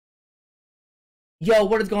Yo,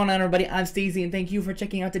 what is going on, everybody? I'm Steezy, and thank you for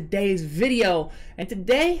checking out today's video. And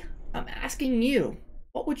today, I'm asking you,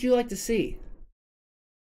 what would you like to see?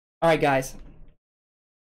 Alright, guys.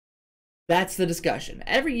 That's the discussion.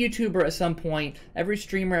 Every YouTuber at some point, every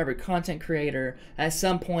streamer, every content creator at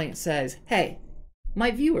some point says, hey,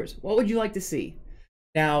 my viewers, what would you like to see?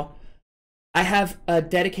 Now, I have a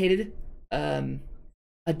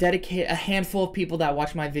handful of people that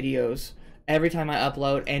watch my videos every time I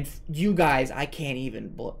upload, and you guys, I can't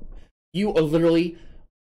even, you literally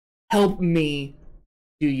help me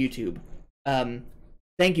do YouTube.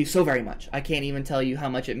 Thank you so very much. I can't even tell you how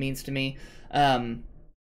much it means to me.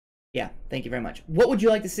 Yeah, thank you very much. What would you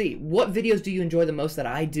like to see? What videos do you enjoy the most that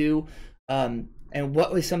I do? And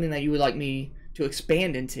what is something that you would like me to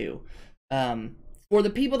expand into? For the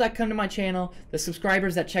people that come to my channel, the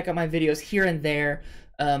subscribers that check out my videos here and there,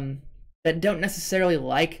 that don't necessarily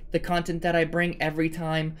like the content that I bring every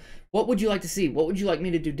time, what would you like to see? What would you like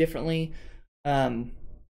me to do differently? I'm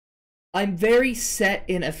very set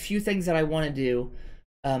in a few things that I want to do,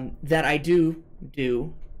 that I do.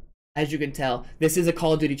 As you can tell, this is a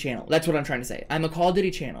Call of Duty channel. That's what I'm trying to say. I'm a Call of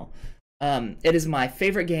Duty channel. It is my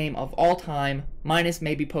favorite game of all time, minus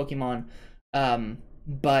maybe Pokemon,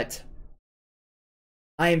 but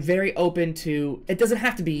I am very open to, it doesn't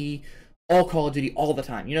have to be all Call of Duty all the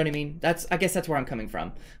time, you know what I mean? I guess that's where I'm coming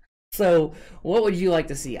from. So, what would you like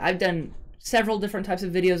to see? I've done several different types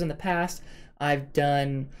of videos in the past. I've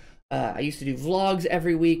done, I used to do vlogs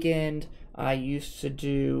every weekend. I used to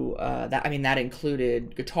do, that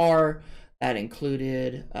included guitar, that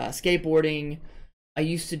included skateboarding. I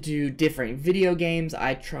used to do different video games.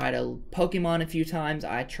 I tried Pokemon a few times.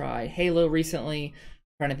 I tried Halo recently.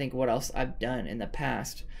 I'm trying to think what else I've done in the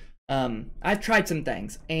past. I've tried some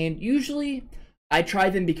things, and usually I try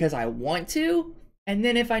them because I want to, and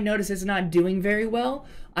then if I notice it's not doing very well,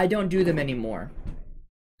 I don't do them anymore.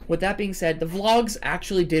 With that being said, the vlogs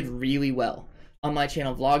actually did really well on my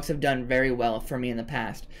channel. Vlogs have done very well for me in the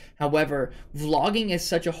past. However, vlogging is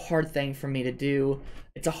such a hard thing for me to do.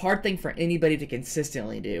 It's a hard thing for anybody to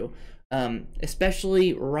consistently do,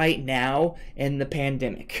 especially right now in the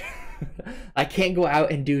pandemic. I can't go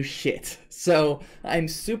out and do shit. So I'm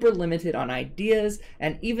super limited on ideas,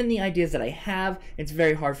 and even the ideas that I have, it's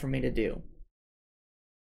very hard for me to do.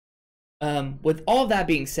 With all that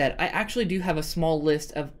being said, I actually do have a small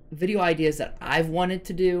list of video ideas that I've wanted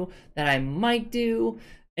to do, that I might do,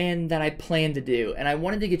 and that I plan to do, and I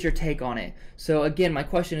wanted to get your take on it. So again, my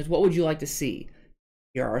question is, what would you like to see?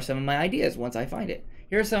 Here are some of my ideas once I find it.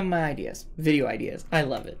 Here are some of my ideas, video ideas. I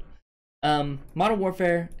love it. Modern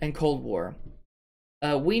Warfare and Cold War.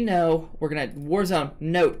 We know we're gonna Warzone.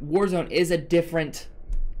 Note, Warzone is a different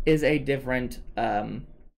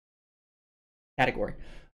category.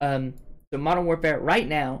 So Modern Warfare right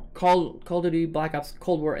now, Call of Duty, Black Ops,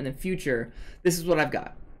 Cold War, and the future. This is what I've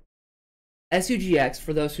got. SUGX,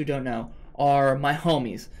 for those who don't know, are my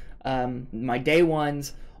homies, my day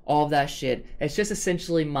ones, all of that shit. It's just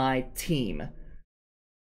essentially my team.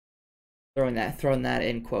 Throwing that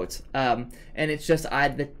in quotes. And it's just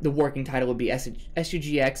the working title would be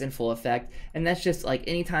SUGX in full effect, and that's just like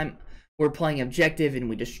anytime we're playing objective and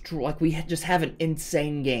we destroy, like we just have an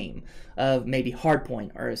insane game of maybe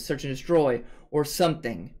Hardpoint or Search and Destroy or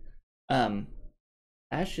something. That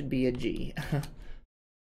should be a G.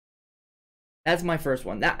 That's my first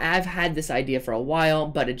one. I've had this idea for a while,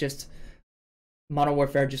 but Modern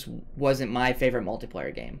Warfare just wasn't my favorite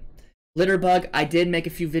multiplayer game. Litterbug, I did make a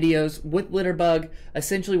few videos with Litterbug.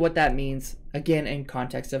 Essentially what that means, again in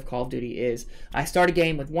context of Call of Duty, is I start a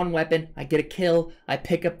game with one weapon, I get a kill, I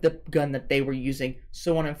pick up the gun that they were using,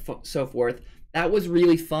 so on and so forth. That was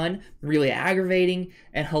really fun, really aggravating,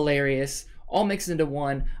 and hilarious, all mixed into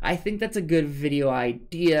one. I think that's a good video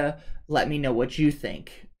idea. Let me know what you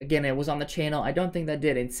think. Again, it was on the channel. I don't think that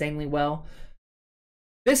did insanely well.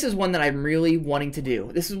 This is one that I'm really wanting to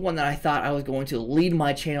do. This is one that I thought I was going to lead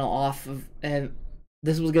my channel off of, and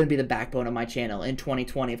this was going to be the backbone of my channel in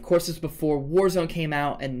 2020. Of course, it's before Warzone came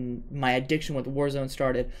out and my addiction with Warzone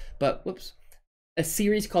started, but whoops. A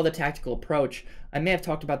series called The Tactical Approach. I may have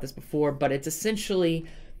talked about this before, but it's essentially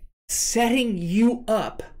setting you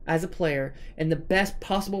up as a player in the best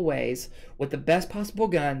possible ways, with the best possible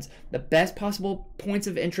guns, the best possible points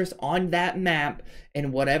of interest on that map,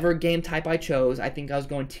 in whatever game type I chose. I think I was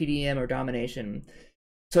going TDM or Domination,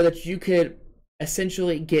 so that you could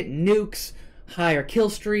essentially get nukes, higher kill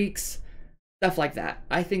streaks, stuff like that.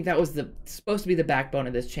 I think that was supposed to be the backbone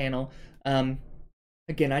of this channel.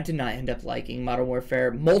 Again, I did not end up liking Modern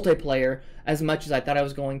Warfare multiplayer as much as I thought I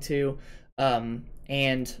was going to,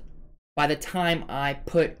 and by the time I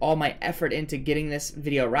put all my effort into getting this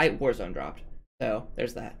video right, Warzone dropped. So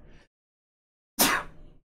there's that.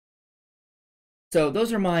 So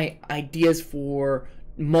those are my ideas for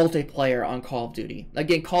multiplayer on Call of Duty.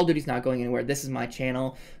 Again, Call of Duty's not going anywhere. This is my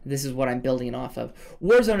channel. This is what I'm building it off of.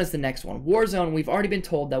 Warzone is the next one. Warzone, we've already been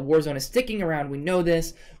told that Warzone is sticking around. We know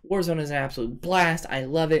this. Warzone is an absolute blast. I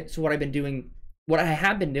love it. So what I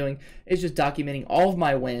have been doing is just documenting all of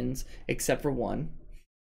my wins except for one.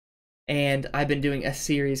 And I've been doing a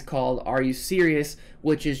series called Are You Serious,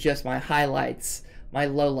 which is just my highlights, my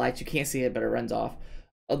lowlights. You can't see it, but it runs off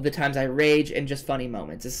of the times I rage and just funny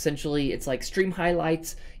moments. Essentially, it's like stream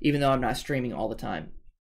highlights, even though I'm not streaming all the time.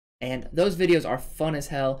 And those videos are fun as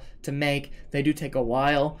hell to make. They do take a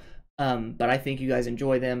while, but I think you guys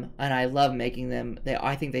enjoy them, and I love making them.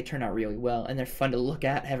 I think they turn out really well, and they're fun to look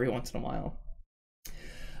at every once in a while.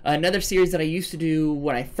 Another series that I used to do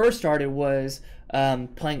when I first started was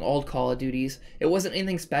playing old Call of Duties. It wasn't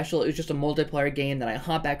anything special. It was just a multiplayer game that I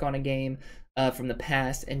hop back on a game from the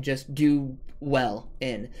past and just do well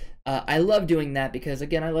in. I love doing that because,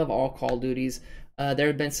 again, I love all Call of Duties. There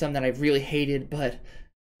have been some that I've really hated, but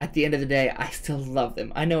at the end of the day, I still love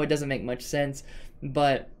them. I know it doesn't make much sense,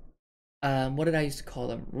 but what did I used to call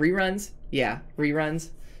them? Reruns? Yeah, reruns.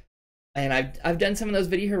 And I've done some of those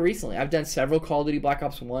videos here recently. I've done several Call of Duty Black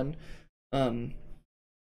Ops 1. I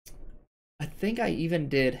think I even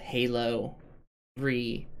did Halo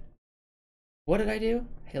 3. What did I do?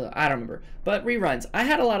 Halo, I don't remember. But reruns. I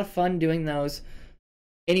had a lot of fun doing those.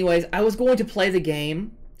 Anyways, I was going to play the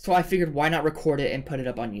game, so I figured why not record it and put it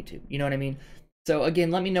up on YouTube? You know what I mean? So again,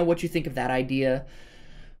 let me know what you think of that idea.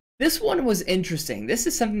 This one was interesting. This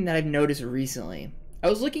is something that I've noticed recently. I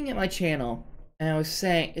was looking at my channel, and I was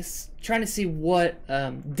trying to see what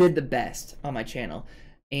did the best on my channel.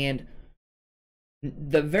 And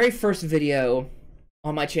the very first video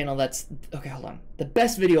on my channel the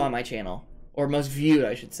best video on my channel, or most viewed,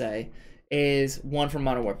 I should say, is one from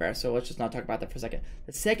Modern Warfare. So let's just not talk about that for a second.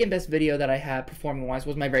 The second best video that I had performing-wise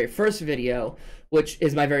was my very first video, which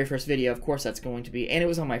is my very first video. Of course, that's going to be, and it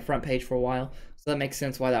was on my front page for a while, so that makes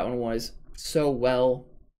sense why that one was so well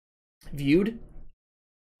viewed.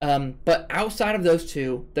 But outside of those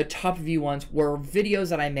two, the top view ones were videos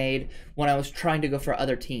that I made when I was trying to go for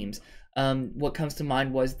other teams. What comes to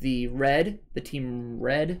mind was the Team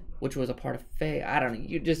Red, which was a part of Faye. I don't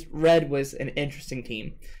know. Red was an interesting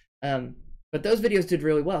team. But those videos did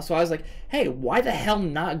really well. So I was like, hey, why the hell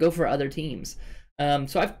not go for other teams?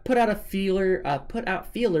 So I've put out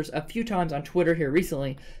feelers a few times on Twitter here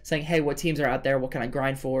recently saying, hey, what teams are out there? What can I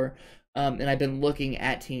grind for? And I've been looking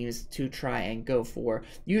at teams to try and go for.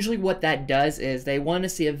 Usually what that does is they want to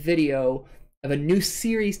see a video of a new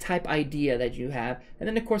series type idea that you have, and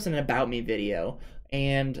then of course an about me video.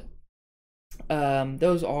 And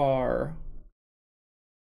those were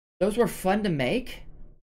fun to make.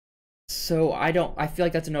 So I feel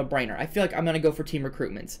like that's a no-brainer. I feel like I'm gonna go for team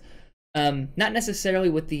recruitments. Not necessarily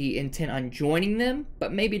with the intent on joining them,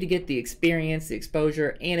 but maybe to get the experience, the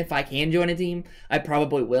exposure, and if I can join a team, I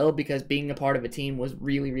probably will, because being a part of a team was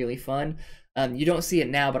really, really fun. You don't see it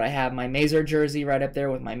now, but I have my Mazer jersey right up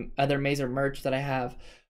there with my other Mazer merch that I have.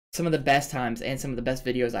 Some of the best times and some of the best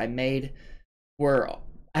videos I made were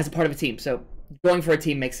as a part of a team, so going for a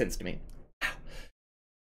team makes sense to me.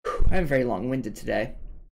 I'm very long-winded today.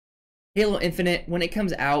 Halo Infinite, when it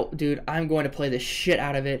comes out, dude, I'm going to play the shit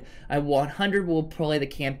out of it. I 100 will play the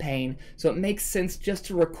campaign, so it makes sense just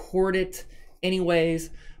to record it anyways.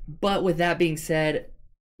 But with that being said,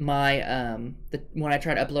 my when I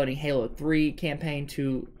tried uploading Halo 3 campaign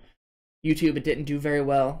to YouTube, it didn't do very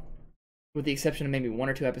well, with the exception of maybe 1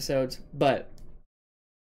 or 2 episodes. But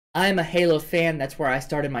I'm a Halo fan. That's where I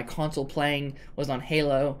started my console playing, was on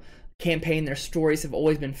Halo campaign. Their stories have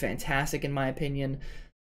always been fantastic in my opinion.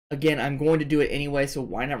 Again, I'm going to do it anyway, so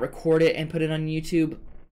why not record it and put it on YouTube?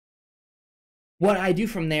 What I do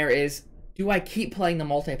from there is, do I keep playing the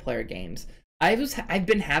multiplayer games? I've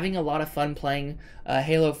been having a lot of fun playing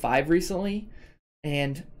Halo 5 recently,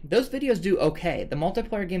 and those videos do okay. The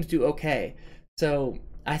multiplayer games do okay. So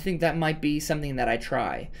I think that might be something that I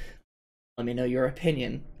try. Let me know your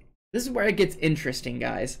opinion. This is where it gets interesting,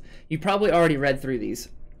 guys. You probably already read through these.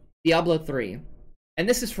 Diablo 3. And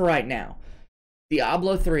this is for right now.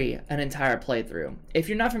 Diablo 3, an entire playthrough. If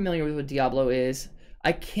you're not familiar with what Diablo is,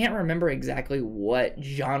 I can't remember exactly what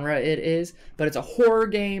genre it is, but it's a horror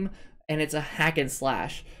game, and it's a hack and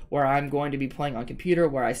slash, where I'm going to be playing on computer,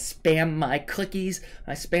 where I spam my clickies,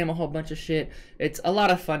 I spam a whole bunch of shit. It's a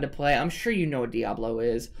lot of fun to play. I'm sure you know what Diablo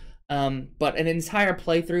is, but an entire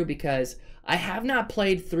playthrough, because I have not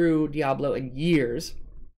played through Diablo in years.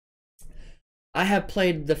 I have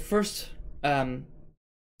played the first, I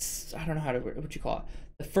don't know what you call it,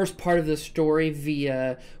 the first part of the story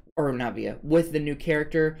via, or not via, with the new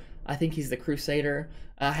character. I think he's the Crusader.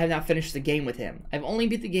 I have not finished the game with him. I've only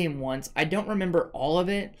beat the game once. I don't remember all of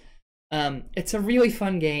it. It's a really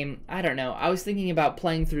fun game. I don't know. I was thinking about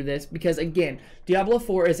playing through this because, again, Diablo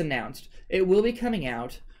 4 is announced. It will be coming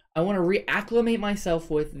out. I want to reacclimate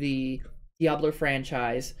myself with the Diablo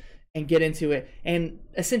franchise and get into it and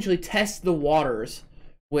essentially test the waters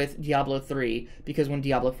with Diablo 3, because when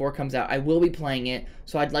Diablo 4 comes out, I will be playing it.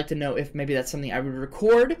 So I'd like to know if maybe that's something I would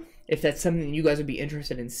record, if that's something you guys would be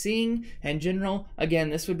interested in seeing in general. Again,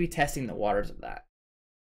 this would be testing the waters of that.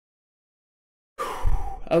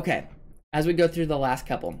 Okay, as we go through the last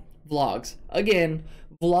couple vlogs. Again,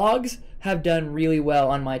 vlogs have done really well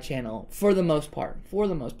on my channel for the most part.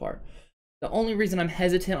 The only reason I'm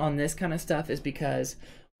hesitant on this kind of stuff is because,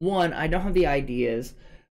 one, I don't have the ideas.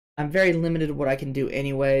 I'm very limited to what I can do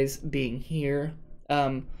anyways, being here.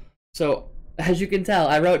 So, as you can tell,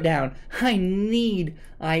 I wrote down, I need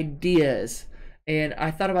ideas. And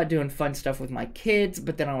I thought about doing fun stuff with my kids,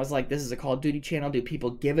 but then I was like, this is a Call of Duty channel. Do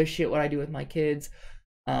people give a shit what I do with my kids?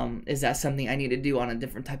 Is that something I need to do on a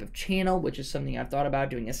different type of channel, which is something I've thought about,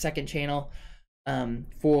 doing a second channel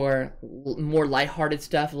for more lighthearted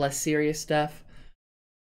stuff, less serious stuff.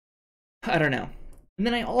 I don't know. And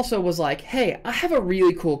then I also was like, hey, I have a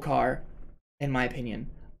really cool car, in my opinion.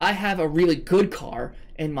 I have a really good car,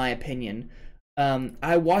 in my opinion.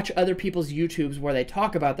 I watch other people's YouTubes where they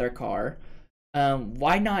talk about their car.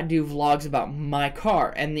 Why not do vlogs about my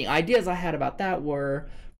car? And the ideas I had about that were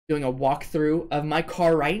doing a walkthrough of my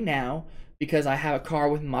car right now, because I have a car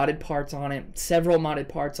with modded parts on it, several modded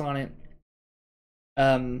parts on it.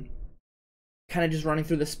 Kind of just running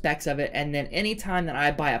through the specs of it, and then anytime that I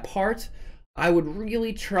buy a part, I would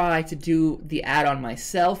really try to do the add-on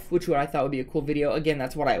myself, which I thought would be a cool video. Again,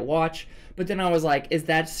 that's what I watch. But then I was like, is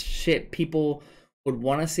that shit people would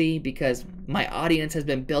want to see? Because my audience has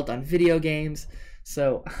been built on video games.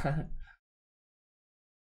 So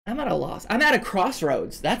I'm at a loss. I'm at a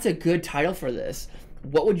crossroads. That's a good title for this.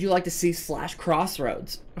 What would you like to see /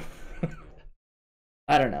 crossroads?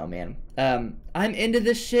 I don't know, man. I'm into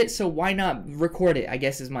this shit, so why not record it, I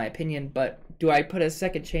guess is my opinion. But do I put a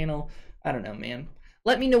second channel? I don't know, man.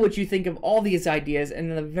 Let me know what you think of all these ideas. And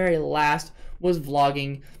then the very last was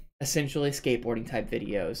vlogging, essentially skateboarding type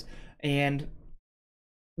videos. And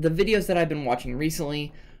the videos that I've been watching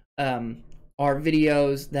recently are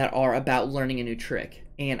videos that are about learning a new trick.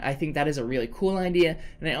 And I think that is a really cool idea.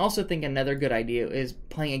 And I also think another good idea is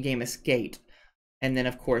playing a game of Skate. And then,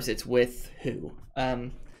 of course, it's with who?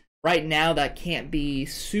 Right now, that can't be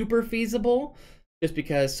super feasible just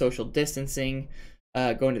because social distancing.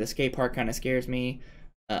 Going to the skate park kind of scares me.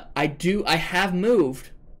 I have moved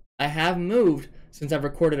since I've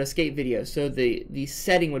recorded a skate video, so the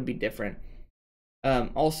setting would be different.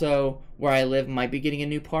 Also, where I live might be getting a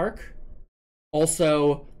new park.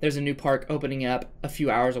 Also, there's a new park opening up a few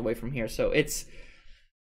hours away from here, so it's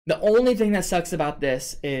the only thing that sucks about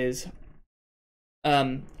this is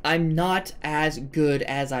I'm not as good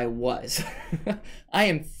as I was. I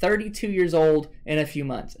am 32 years old in a few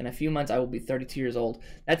months. In a few months, I will be 32 years old.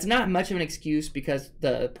 That's not much of an excuse because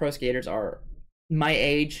the pro skaters are my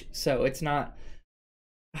age, so it's not,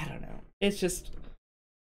 I don't know. It's just,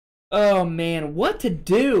 oh man, what to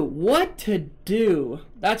do? What to do?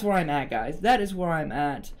 That's where I'm at, guys. That is where I'm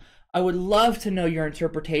at. I would love to know your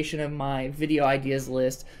interpretation of my video ideas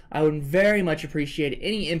list. I would very much appreciate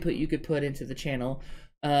any input you could put into the channel.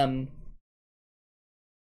 That's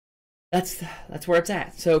where it's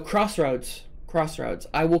at. So Crossroads.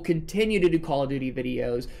 I will continue to do Call of Duty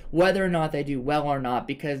videos, whether or not they do well or not,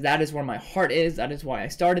 because that is where my heart is. That is why I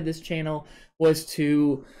started this channel, was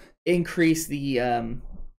to increase the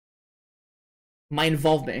my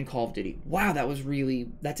involvement in Call of Duty. Wow,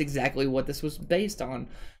 that's exactly what this was based on.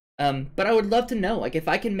 But I would love to know, like, if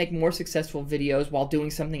I can make more successful videos while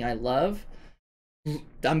doing something I love,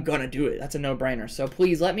 I'm gonna do it. That's a no-brainer. So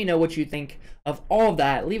please let me know what you think of all of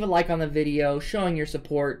that. Leave a like on the video, showing your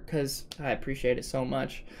support, because I appreciate it so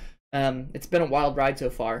much. It's been a wild ride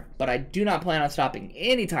so far, but I do not plan on stopping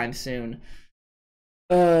anytime soon.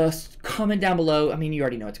 Comment down below. I mean, you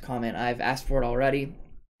already know what to comment. I've asked for it already.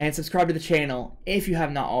 And subscribe to the channel if you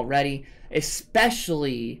have not already.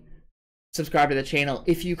 Especially subscribe to the channel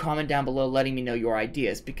if you comment down below letting me know your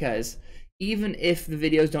ideas, because even if the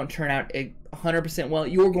videos don't turn out 100% well,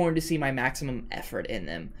 you're going to see my maximum effort in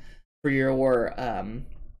them for your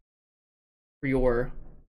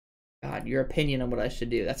opinion on what I should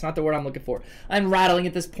do. That's not the word I'm looking for. I'm rattling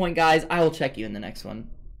at this point, guys. I will check you in the next one.